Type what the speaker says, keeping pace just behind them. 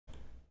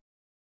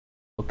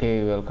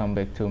Okay, welcome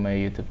back to my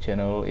YouTube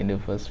channel. In the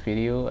first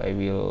video I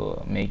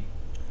will make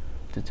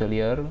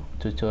tutorial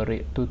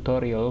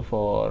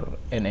for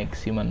NX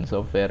Siemens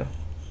software.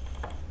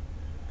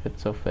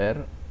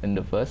 And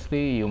the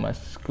firstly you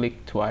must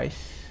click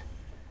twice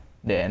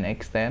the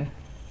NX 10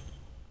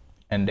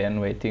 and then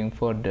waiting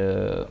for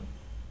the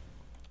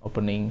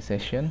opening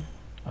session.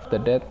 After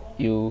that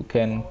you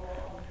can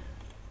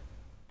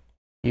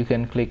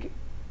click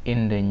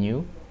in the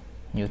new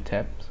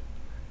tabs.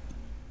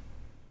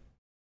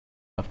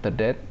 After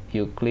that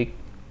you click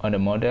on the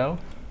model.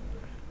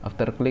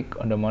 After click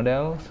on the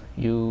models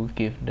you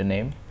give the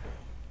name.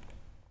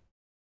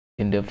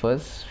 In the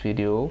first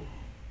video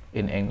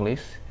in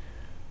English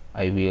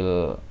I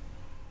will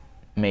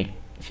make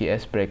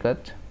CS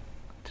bracket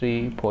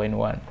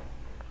 3.1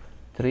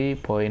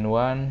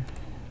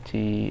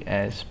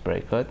 CS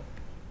bracket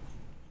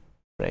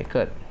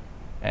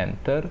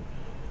enter.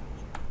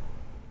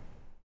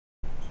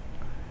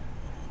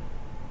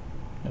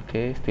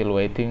 Okay, still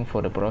waiting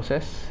for the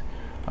process.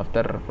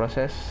 After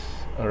process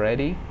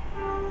already,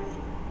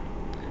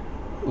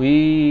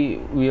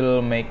 we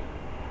will make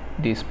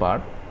this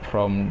part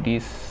from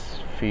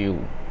this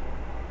view.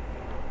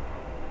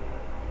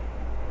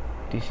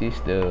 This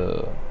is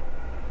the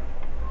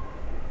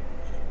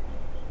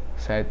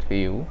side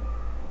view.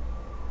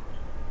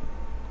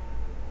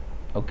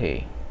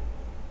 Okay,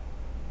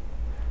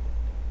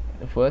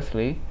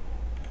 firstly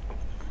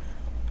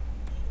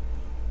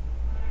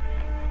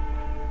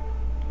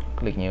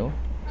click new.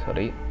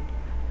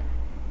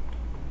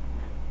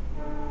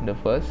 The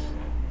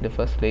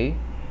firstly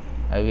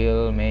I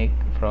will make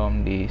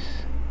from this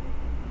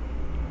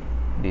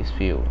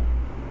view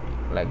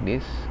like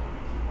this.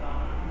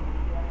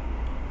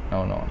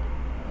 No,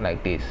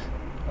 like this.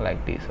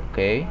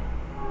 Okay,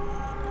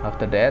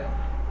 after that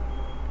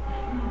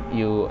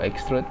you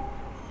extrude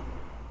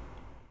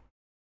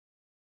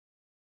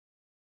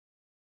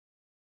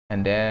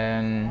and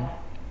then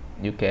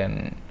you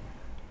can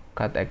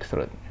cut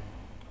extrude.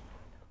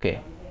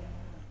 Okay,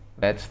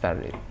 let's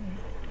start it.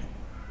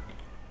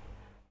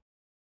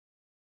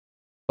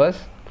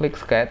 First click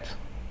sketch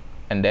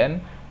and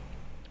then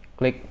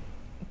click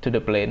to the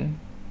plane.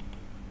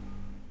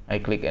 I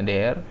click in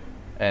there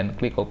and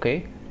click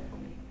OK.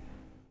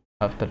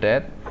 After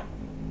that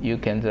you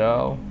can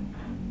draw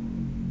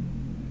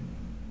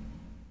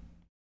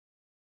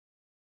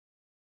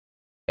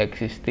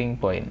existing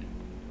point.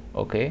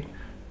 Okay,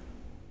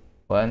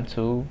 1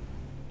 2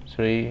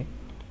 3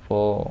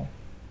 4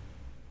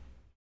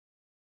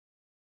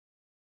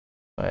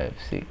 5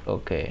 6.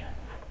 Okay,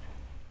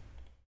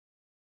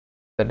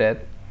 after that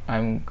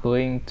I'm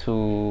going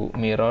to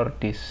mirror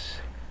this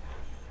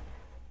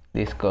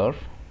curve.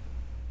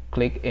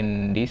 Click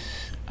in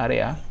this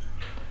area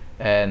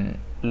and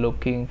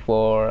looking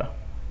for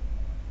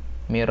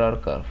mirror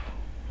curve.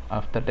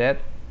 After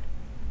that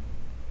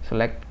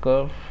select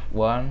curve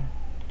 1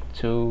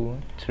 2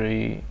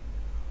 3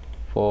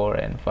 4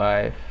 and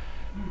 5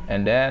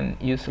 and then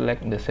you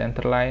select the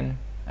center line.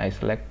 I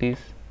select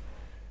this.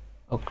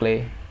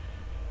 Okay,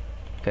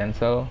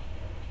 cancel,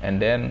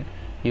 and then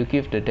you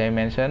give the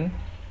dimension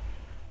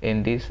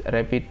in this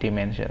rapid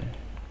dimension.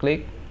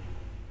 Click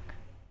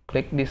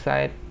this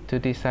side to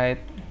this side.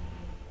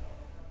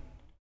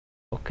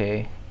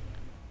 Okay,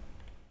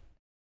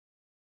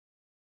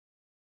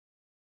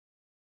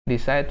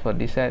 this side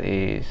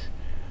is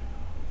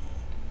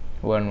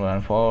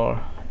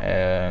 114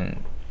 and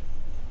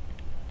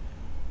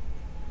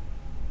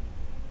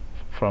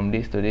from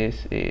this to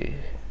this is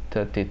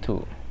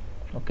 32.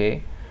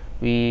 Okay,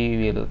 we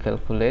will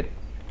calculate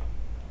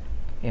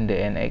in the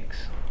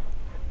NX.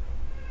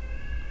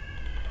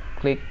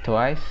 Click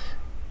twice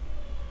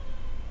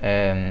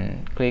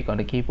and click on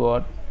the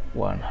keyboard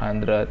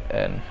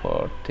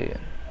 114.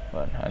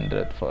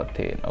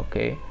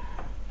 Okay,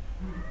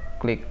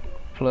 click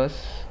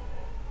plus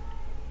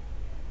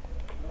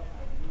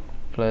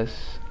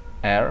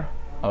R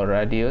or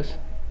radius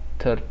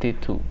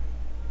 32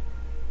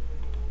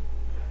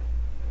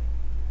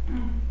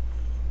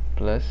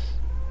 plus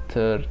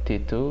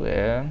 32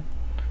 and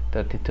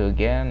 32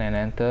 again and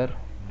enter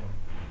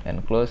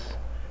and close.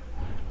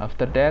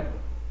 After that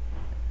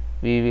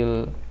we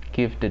will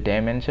give the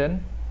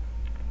dimension.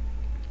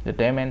 The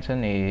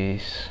dimension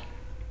is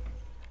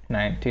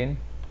 19.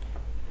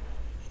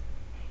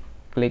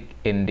 Click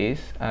in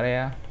this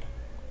area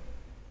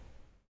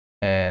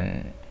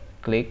and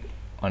click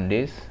on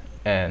this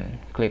and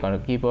click on the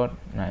keyboard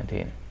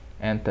 19,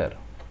 enter.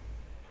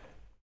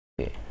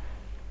 Okay,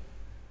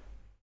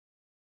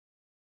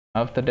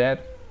 after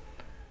that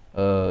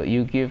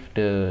you give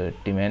the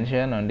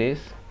dimension on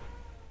this.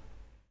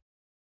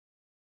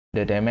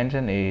 The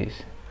dimension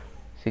is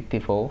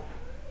 64.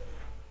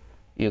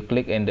 You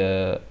click in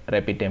the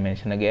rapid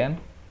dimension again,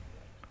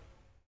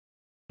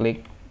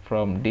 click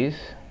from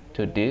this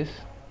to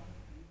this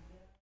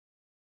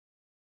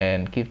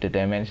and give the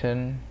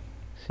dimension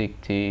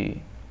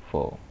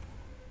 64.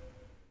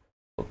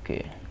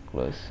 Okay,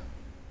 close.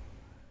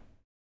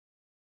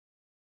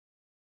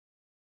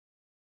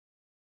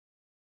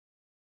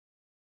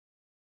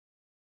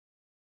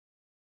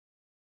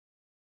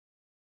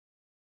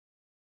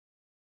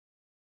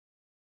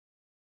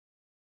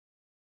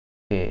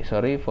 Okay,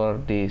 sorry for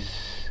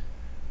this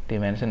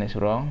dimension is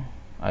wrong.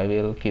 I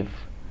will give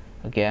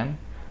again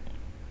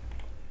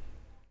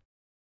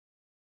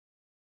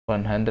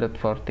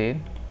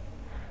 114,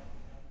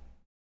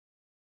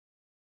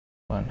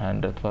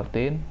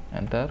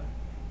 enter.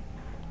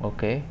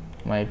 Okay,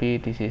 maybe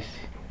this is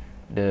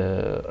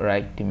the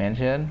right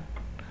dimension,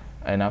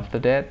 and after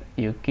that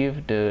you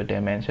give the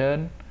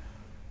dimension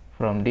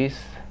from this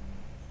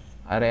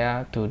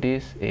area to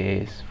this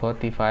is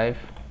 45,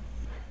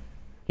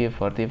 give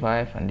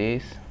 45, and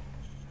this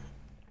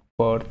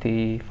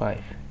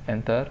 45,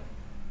 enter,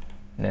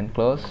 then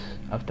close.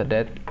 After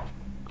that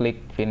click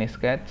finish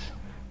sketch,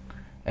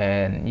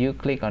 and you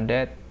click on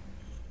that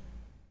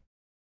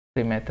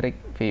symmetric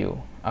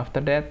view.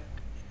 After that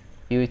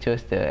you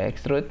choose the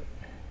extrude,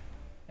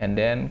 and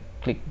then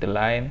click the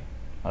line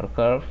or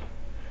curve.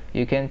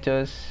 You can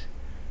choose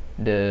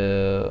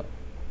the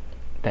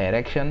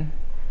direction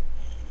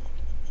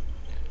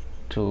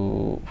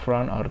to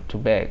front or to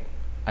back.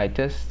 I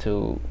choose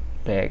to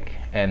back,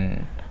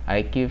 and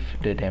I give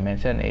the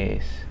dimension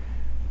is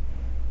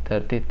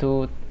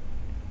 32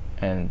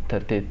 and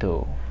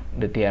 32.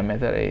 The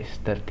diameter is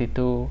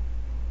 32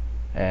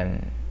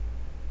 and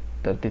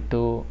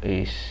 32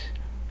 is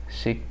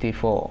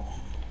 64.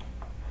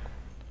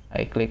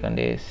 I click on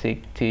this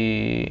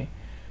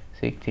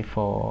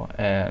 64,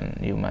 and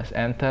you must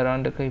enter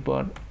on the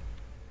keyboard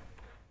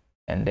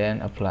and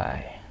then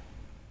apply.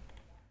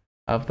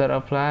 After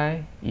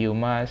apply, you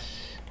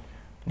must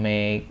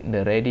make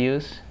the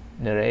radius.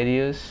 The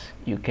radius,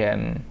 you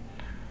can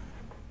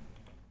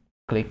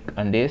click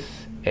on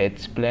this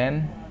edge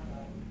plane.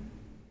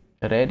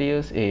 The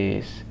radius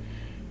is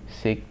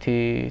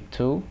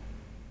 32,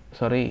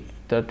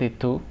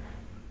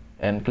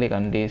 and click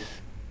on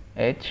this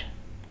edge,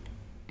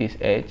 this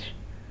edge,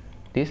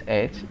 this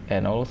edge,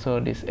 and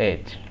also this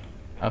edge.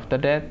 After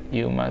that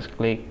you must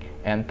click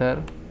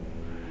enter,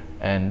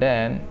 and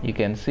then you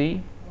can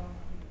see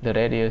the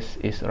radius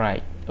is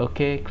right.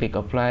 Okay, click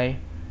apply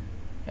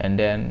and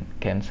then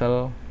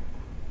cancel.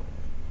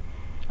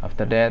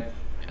 After that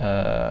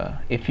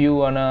if you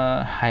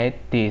wanna hide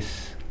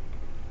these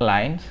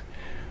lines,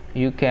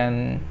 you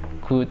can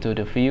go to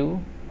the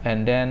view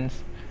and then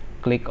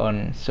click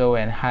on show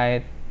and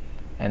hide,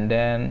 and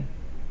then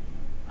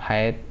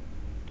hide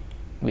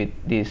with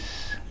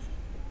this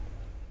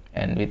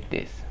and with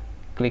this.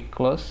 Click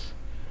close.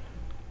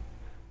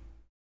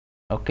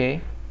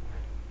 Okay,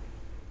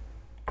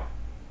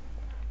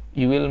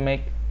 you will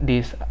make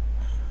this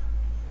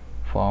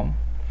form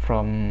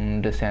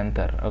from the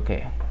center.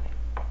 Okay,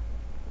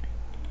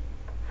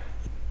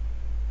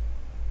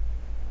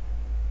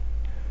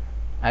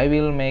 I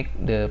will make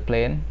the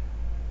plane.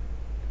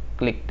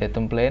 Click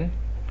datum plane,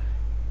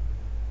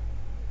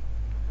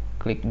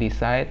 click this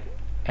side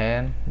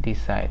and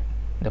this side.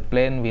 The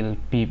plane will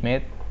be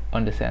made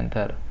on the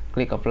center.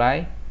 Click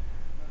apply,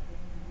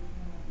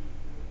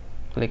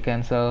 click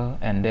cancel,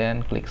 and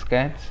then click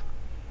sketch.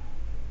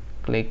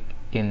 Click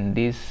in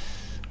this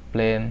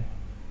plane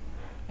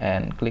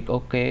and click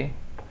OK.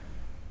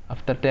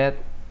 After that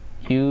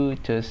you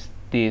choose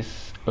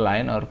this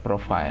line or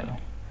profile.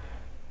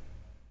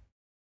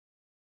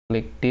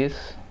 Click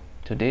this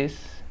to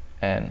this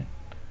and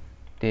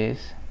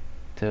this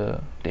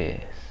to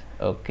this.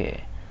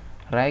 Okay,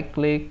 right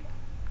click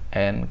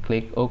and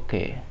click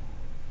OK.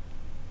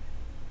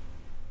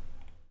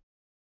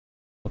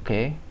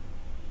 Okay,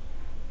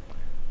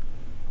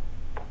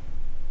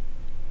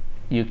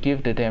 you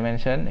give the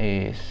dimension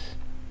is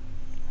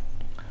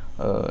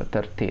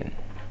 13.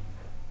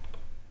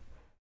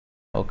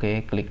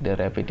 Okay, click the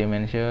rapid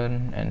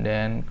dimension and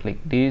then click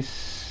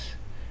this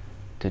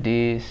to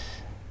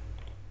this.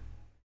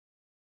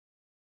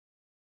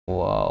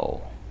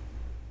 Wow,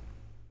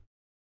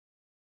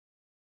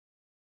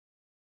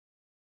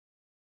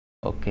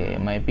 okay,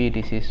 maybe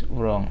this is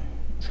wrong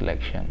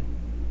selection.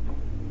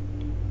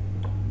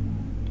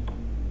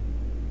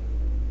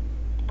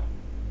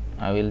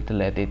 I will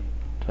delete it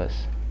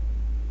first.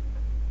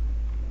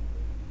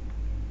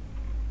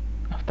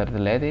 After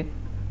delete it,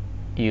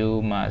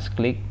 you must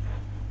click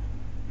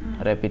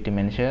rapid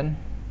dimension,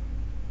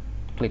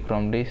 click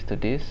from this to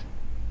this,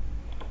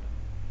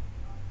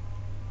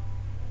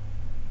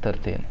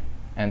 13,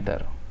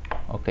 enter.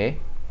 Okay,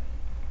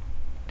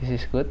 this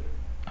is good.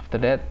 After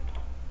that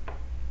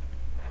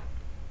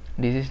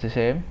this is the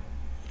same,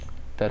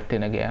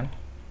 13 again.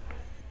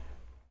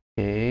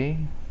 Okay,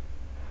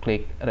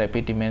 click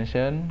rapid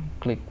dimension,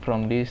 click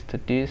from this to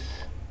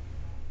this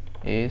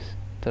is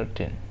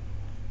 13.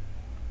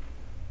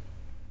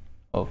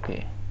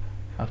 Okay,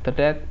 after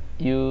that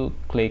you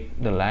click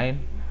the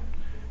line,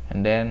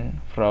 and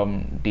then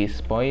from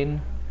this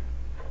point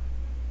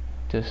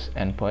choose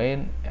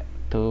endpoint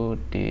to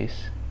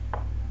this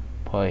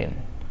point.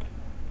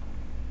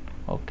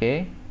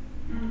 Okay,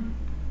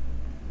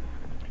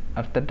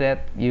 after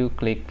that you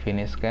click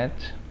finish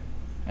sketch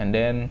and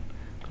then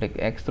click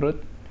extrude,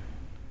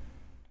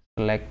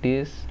 select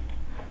this,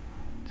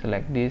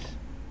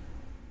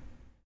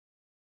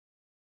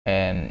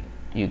 and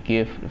you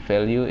give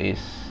value is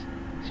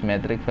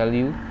symmetric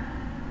value,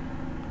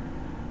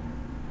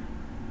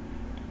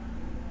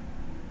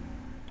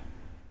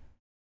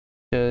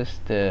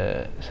 just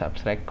the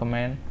subtract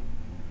command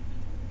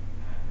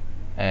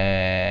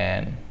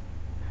and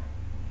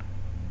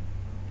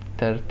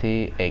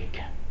 38.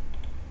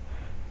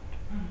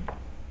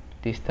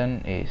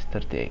 Distance is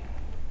 38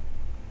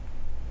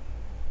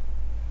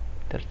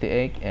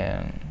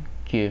 and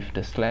give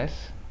the slash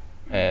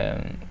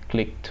and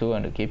click 2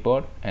 on the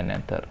keyboard and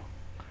enter.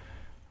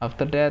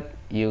 After that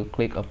you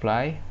click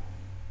apply,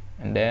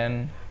 and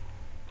then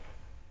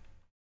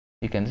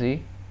you can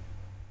see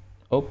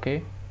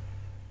okay.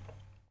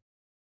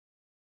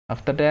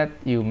 After that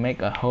you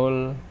make a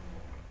hole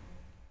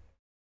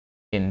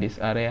in this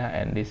area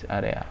and this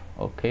area.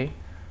 Okay,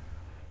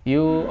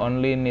 you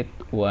only need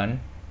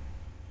one,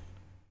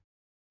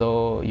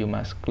 so you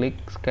must click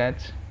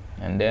sketch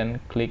and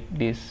then click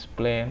this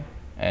plane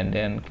and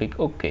then click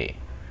OK.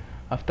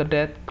 After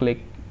that click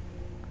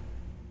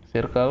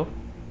circle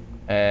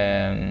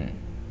and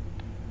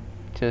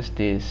just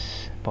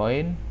this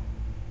point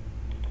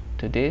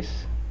to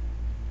this.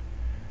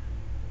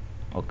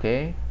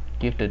 Okay,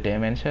 give the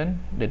dimension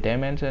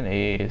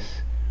is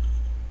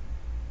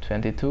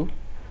 22.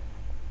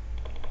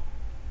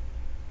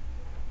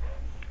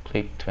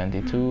 Click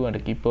 22 on the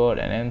keyboard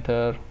and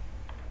enter.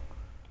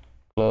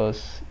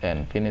 Close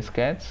and finish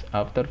sketch.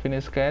 After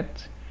finish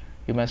sketch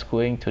you must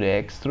going to the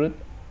extrude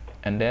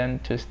and then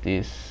choose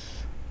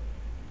this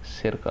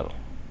circle.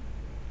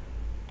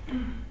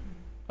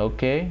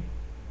 Okay,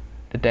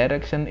 the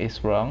direction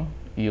is wrong,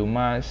 you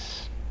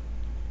must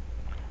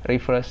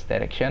reverse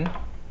direction,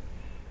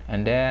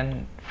 and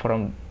then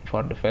for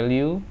the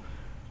value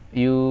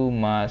you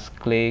must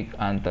click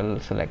until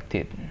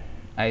selected.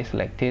 I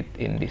selected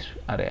in this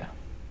area.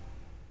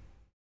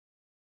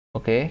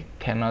 Okay,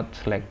 cannot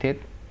select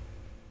it,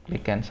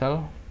 click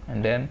cancel,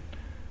 and then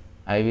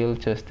I will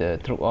choose the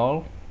true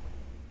all.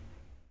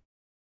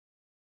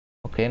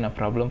 Okay, no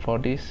problem for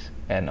this,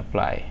 and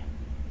apply.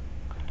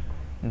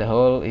 The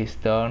hole is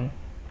done,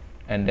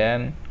 and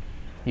then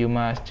you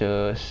must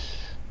choose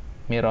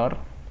mirror.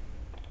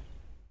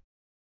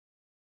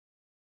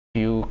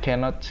 If you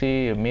cannot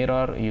see a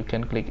mirror, you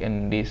can click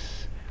in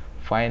this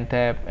find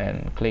tab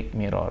and click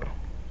mirror.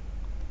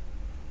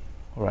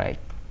 Right.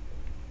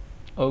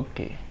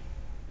 Okay,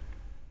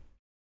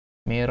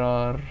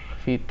 mirror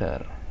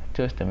feature,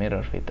 choose the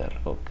mirror feature.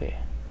 Okay,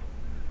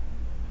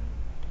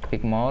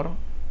 click more,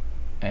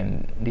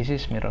 and this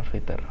is mirror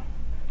feature.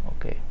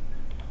 Okay,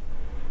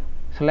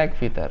 select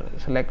feature,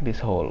 select this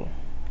hole,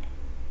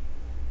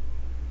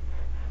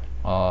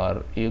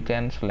 or you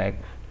can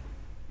select.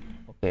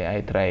 Okay,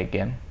 I try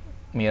again.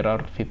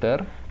 Mirror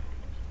feature,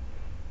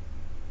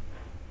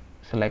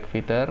 select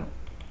feature,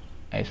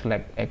 I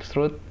select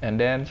extrude and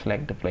then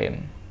select the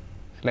plane.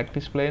 Select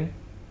this plane,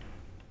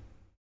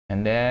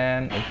 and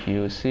then if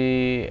you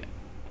see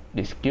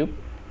this cube,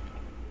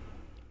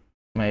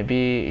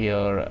 maybe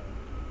your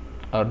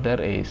order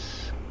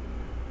is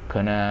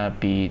gonna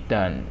be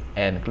done,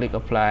 and click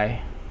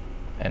apply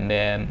and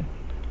then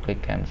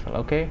click cancel.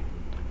 Okay,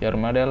 your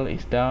model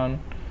is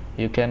done.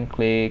 You can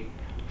click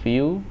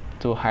view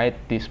to hide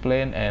this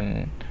plane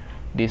and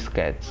this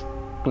sketch.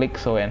 Click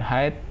show and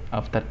hide.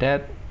 After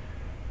that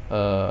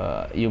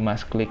you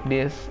must click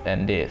this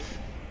and this.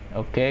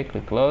 Okay,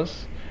 click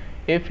close.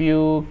 If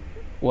you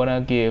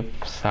wanna give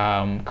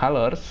some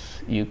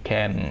colors, you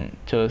can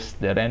choose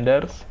the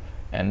renders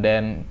and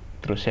then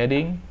through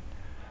shading.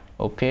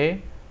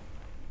 Okay,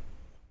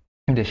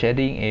 the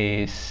shading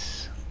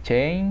is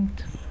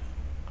changed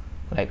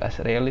like as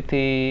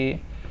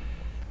reality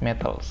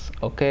metals.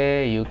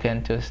 Okay, you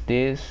can choose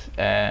this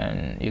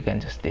and you can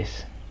choose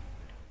this.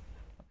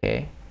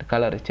 Okay, the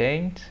color is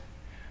changed.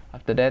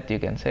 After that you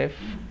can save.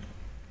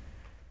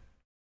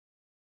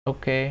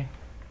 Okay,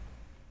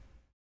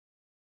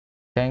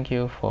 thank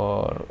you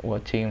for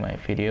watching my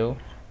video.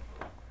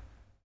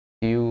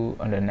 See you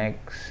on the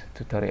next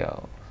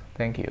tutorial.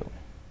 Thank you.